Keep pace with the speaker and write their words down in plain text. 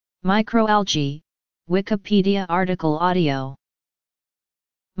Microalgae, Wikipedia article audio.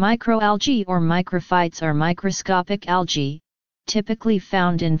 Microalgae or microphytes are microscopic algae, typically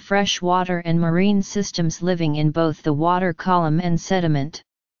found in fresh water and marine systems living in both the water column and sediment.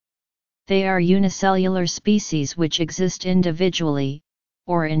 They are unicellular species which exist individually,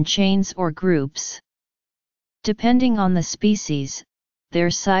 or in chains or groups. Depending on the species, their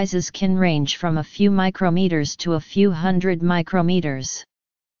sizes can range from a few micrometers to a few hundred micrometers.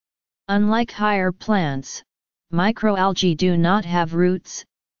 Unlike higher plants, microalgae do not have roots,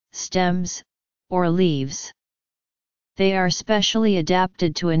 stems, or leaves. They are specially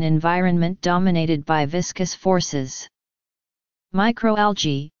adapted to an environment dominated by viscous forces.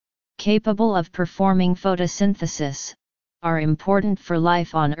 Microalgae, capable of performing photosynthesis, are important for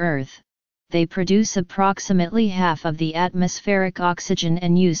life on Earth. They produce approximately half of the atmospheric oxygen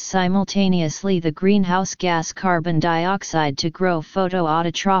and use simultaneously the greenhouse gas carbon dioxide to grow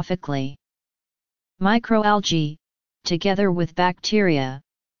photoautotrophically. Microalgae, together with bacteria,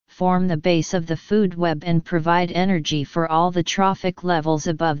 form the base of the food web and provide energy for all the trophic levels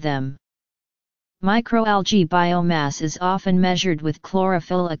above them. Microalgae biomass is often measured with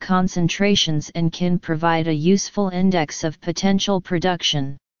chlorophyll concentrations and can provide a useful index of potential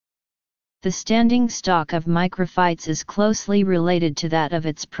production. The standing stock of microphytes is closely related to that of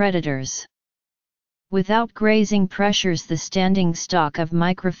its predators. Without grazing pressures, the standing stock of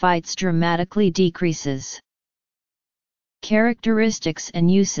microphytes dramatically decreases. Characteristics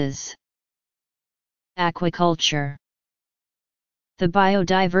and uses. Aquaculture. The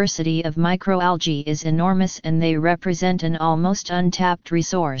biodiversity of microalgae is enormous and they represent an almost untapped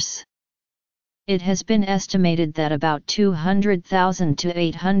resource. It has been estimated that about 200,000 to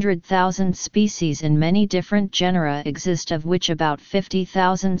 800,000 species in many different genera exist, of which about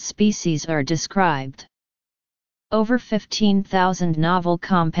 50,000 species are described. Over 15,000 novel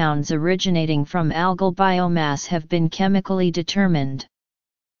compounds originating from algal biomass have been chemically determined.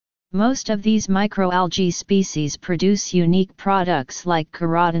 Most of these microalgae species produce unique products like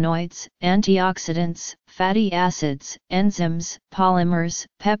carotenoids, antioxidants, fatty acids, enzymes, polymers,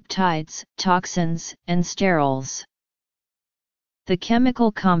 peptides, toxins, and sterols. The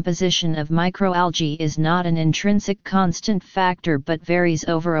chemical composition of microalgae is not an intrinsic constant factor but varies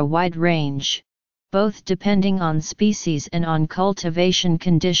over a wide range, both depending on species and on cultivation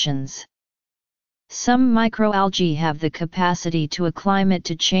conditions. Some microalgae have the capacity to acclimate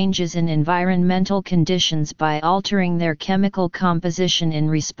to changes in environmental conditions by altering their chemical composition in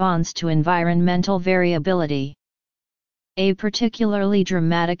response to environmental variability. A particularly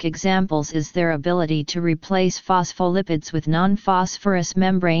dramatic example is their ability to replace phospholipids with non-phosphorus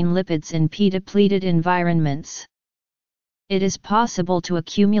membrane lipids in P-depleted environments. It is possible to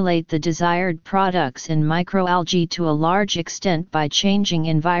accumulate the desired products in microalgae to a large extent by changing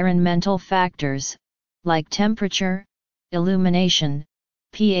environmental factors, like temperature, illumination,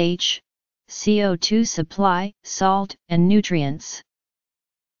 pH, CO2 supply, salt, and nutrients.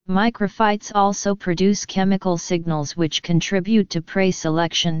 Microphytes also produce chemical signals which contribute to prey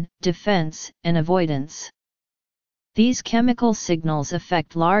selection, defense, and avoidance. These chemical signals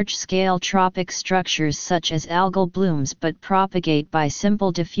affect large-scale trophic structures such as algal blooms but propagate by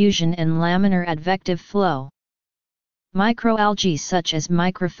simple diffusion and laminar advective flow. Microalgae such as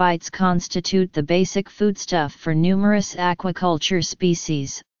microphytes constitute the basic foodstuff for numerous aquaculture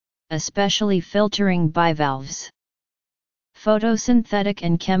species, especially filtering bivalves. Photosynthetic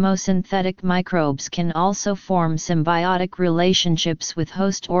and chemosynthetic microbes can also form symbiotic relationships with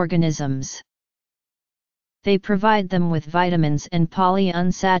host organisms. They provide them with vitamins and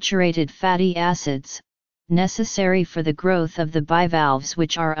polyunsaturated fatty acids, necessary for the growth of the bivalves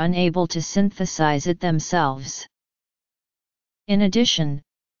which are unable to synthesize it themselves. In addition,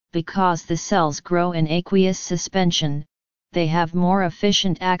 because the cells grow in aqueous suspension, they have more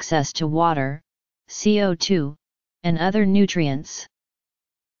efficient access to water, CO2, and other nutrients.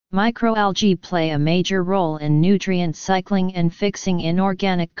 Microalgae play a major role in nutrient cycling and fixing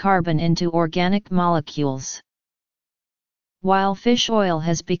inorganic carbon into organic molecules. While fish oil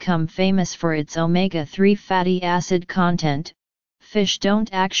has become famous for its omega-3 fatty acid content, fish don't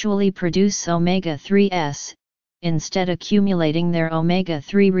actually produce omega-3s, instead accumulating their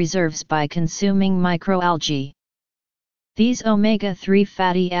omega-3 reserves by consuming microalgae. These omega-3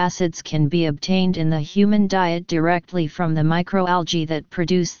 fatty acids can be obtained in the human diet directly from the microalgae that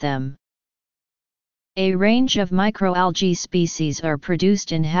produce them. A range of microalgae species are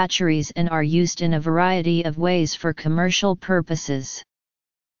produced in hatcheries and are used in a variety of ways for commercial purposes.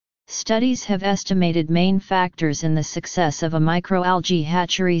 Studies have estimated main factors in the success of a microalgae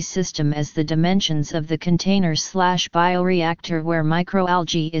hatchery system as the dimensions of the container/bioreactor where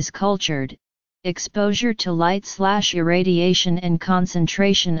microalgae is cultured, exposure to light/irradiation and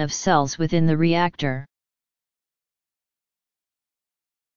concentration of cells within the reactor.